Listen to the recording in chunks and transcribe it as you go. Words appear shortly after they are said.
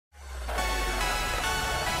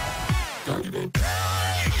Hey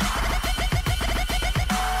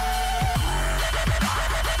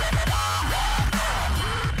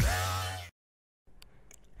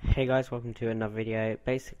guys, welcome to another video.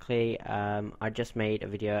 Basically, I just made a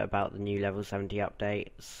video about the new level 70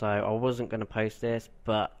 update, so I wasn't going to post this,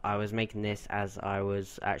 but I was making this as I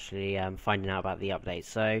was actually finding out about the update.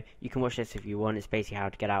 So you can watch this if you want. It's basically how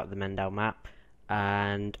to get out of the Mendel map,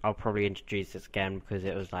 and I'll probably introduce this again because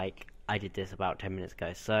it was like I did this about 10 minutes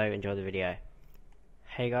ago. So enjoy the video.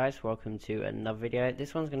 Hey guys, welcome to another video.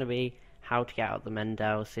 This one's going to be how to get out of the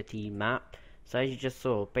Mendel City map. So as you just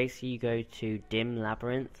saw, basically you go to Dim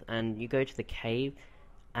Labyrinth and you go to the cave,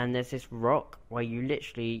 and there's this rock where you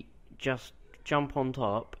literally just jump on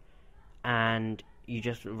top and you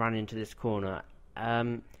just run into this corner.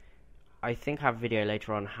 I think I have a video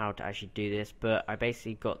later on how to actually do this, but I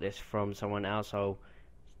basically got this from someone else. I'll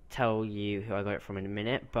tell you who I got it from in a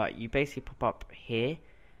minute, but you basically pop up here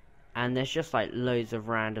and there's just like loads of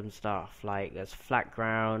random stuff, like there's flat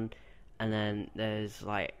ground and then there's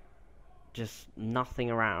like just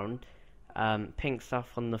nothing around. Pink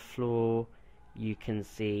stuff on the floor. You can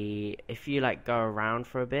see if you like go around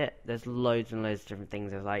for a bit, there's loads and loads of different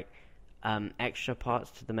things. There's like extra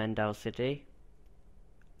parts to the Mendel City.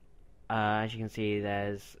 As you can see,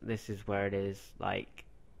 this is where it is, like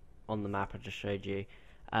on the map I just showed you.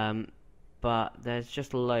 But there's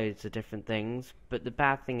just loads of different things. But the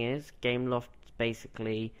bad thing is, Gameloft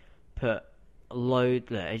basically put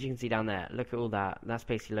look, as you can see down there, look at all that. That's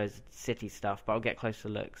basically loads of city stuff, but I'll get closer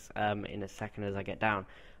looks in a second as I get down.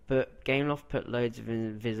 But Gameloft put loads of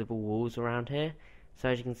invisible walls around here, so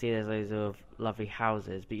as you can see there's loads of lovely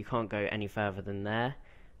houses, but you can't go any further than there.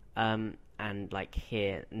 And like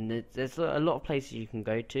here, and there's a lot of places you can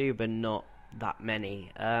go to, but not that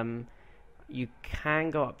many. You can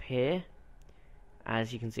go up here.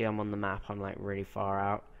 As you can see, I'm on the map, I'm like really far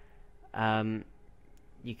out.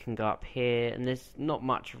 You can go up here, and there's not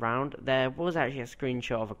much around. There was actually a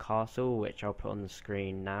screenshot of a castle, which I'll put on the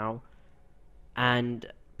screen now. And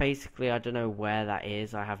basically, I don't know where that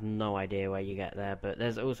is. I have no idea where you get there, but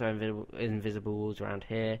there's also invisible walls around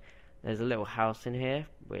here. There's a little house in here,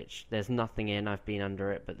 which there's nothing in. I've been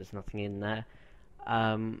under it, but there's nothing in there.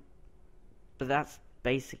 But that's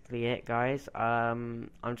basically it, guys. I'm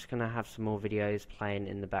just gonna have some more videos playing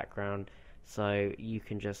in the background, so you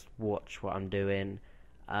can just watch what I'm doing.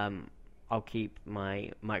 I'll keep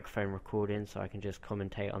my microphone recording so I can just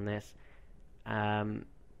commentate on this.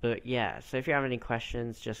 But yeah, so if you have any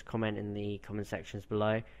questions, just comment in the comment sections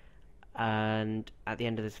below. And at the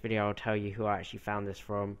end of this video, I'll tell you who I actually found this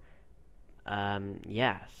from.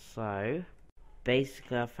 Yeah, so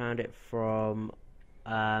basically I found it from,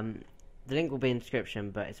 the link will be in the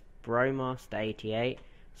description, but it's Bromaster88.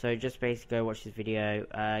 So just basically go watch this video.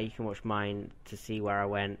 You can watch mine to see where I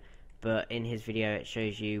went. But in his video it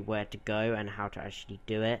shows you where to go and how to actually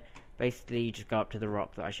do it. Basically you just go up to the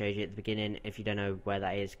rock that I showed you at the beginning. If you don't know where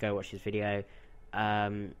that is, go watch his video.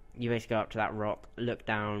 You basically go up to that rock, look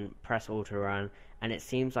down, press auto run, and it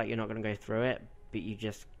seems like you're not going to go through it, but you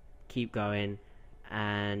just keep going,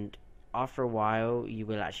 and after a while you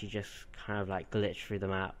will actually just kind of like glitch through the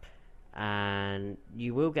map, and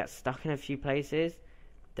you will get stuck in a few places.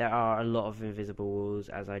 There are a lot of invisible walls,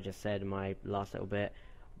 as I just said in my last little bit.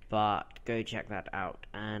 But go check that out,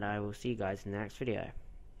 and I will see you guys in the next video.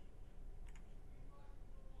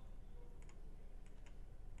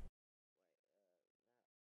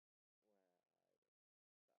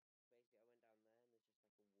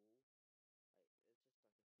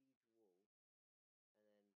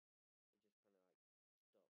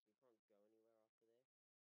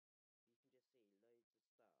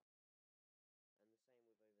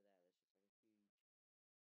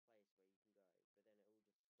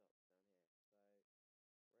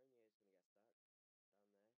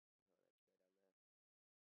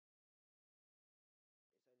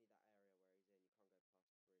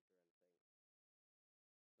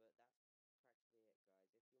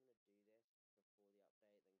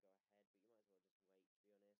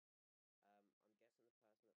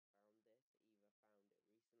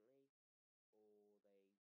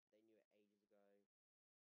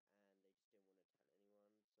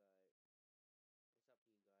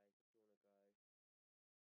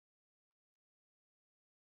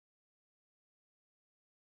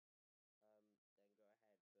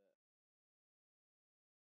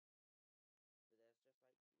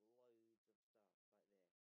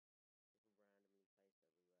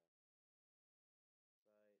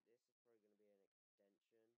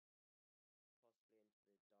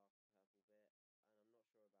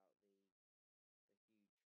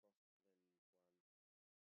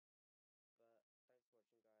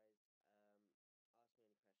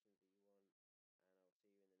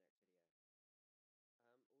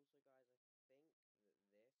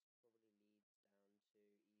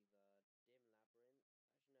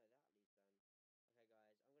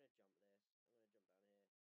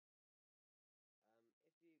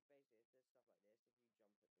 basically, it says stuff like this.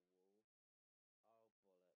 If you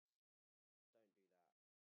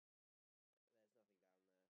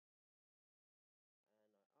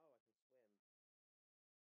jump at the wall, oh, bollocks.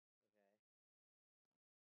 Don't do that.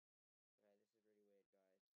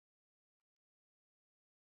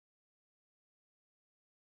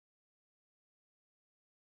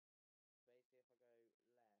 There's nothing down there. And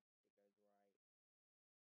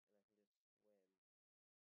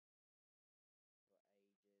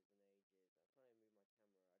oh, I can swim. Okay.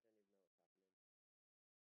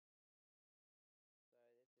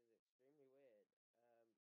 Okay, this is really weird, guys. So basically, if I go left,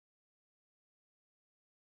 it goes right, and I can just swim for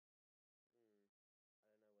ages and ages. I'm trying to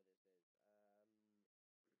move my camera. I don't even know what's happening. So this is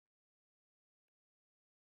extremely weird.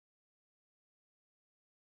 Hmm.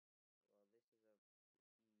 I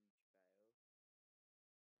don't know what this is. Well, this is a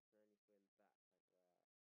huge fail. I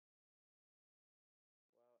can only swim back like that.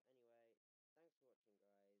 Well, anyway, thanks for watching,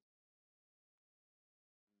 guys.